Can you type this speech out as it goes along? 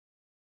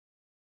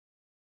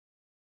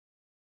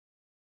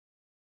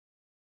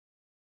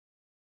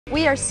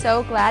We are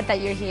so glad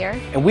that you're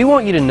here. And we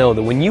want you to know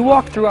that when you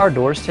walk through our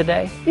doors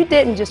today, you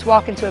didn't just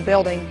walk into a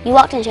building. You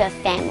walked into a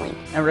family.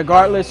 And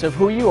regardless of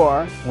who you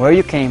are, where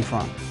you came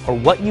from, or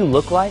what you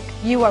look like,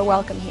 you are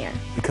welcome here.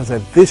 Because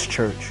at this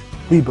church,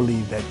 we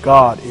believe that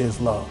God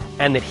is love.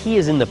 And that He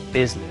is in the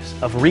business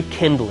of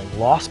rekindling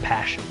lost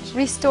passions,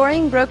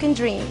 restoring broken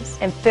dreams,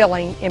 and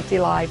filling empty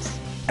lives.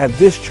 At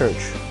this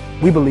church,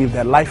 we believe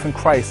that life in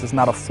Christ is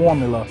not a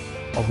formula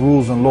of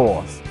rules and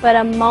laws, but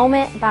a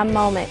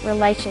moment-by-moment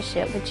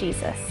relationship with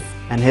Jesus.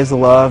 And His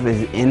love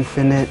is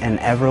infinite and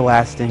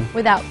everlasting,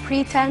 without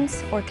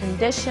pretense or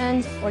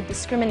conditions or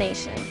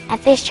discrimination.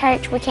 At this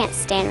church, we can't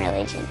stand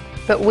religion,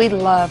 but we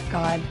love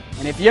God.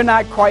 And if you're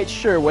not quite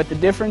sure what the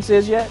difference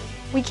is yet,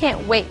 we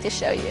can't wait to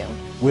show you.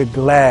 We're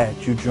glad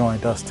you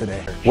joined us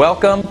today.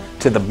 Welcome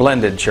to the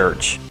Blended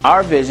Church.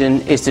 Our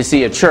vision is to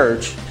see a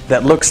church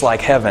that looks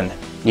like heaven,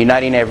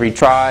 uniting every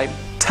tribe,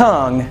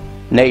 tongue,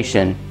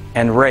 nation,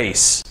 and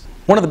race.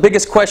 One of the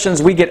biggest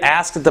questions we get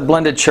asked at the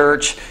Blended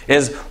Church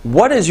is,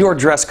 what is your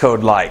dress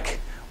code like?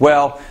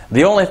 Well,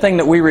 the only thing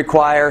that we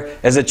require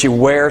is that you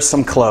wear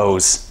some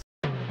clothes.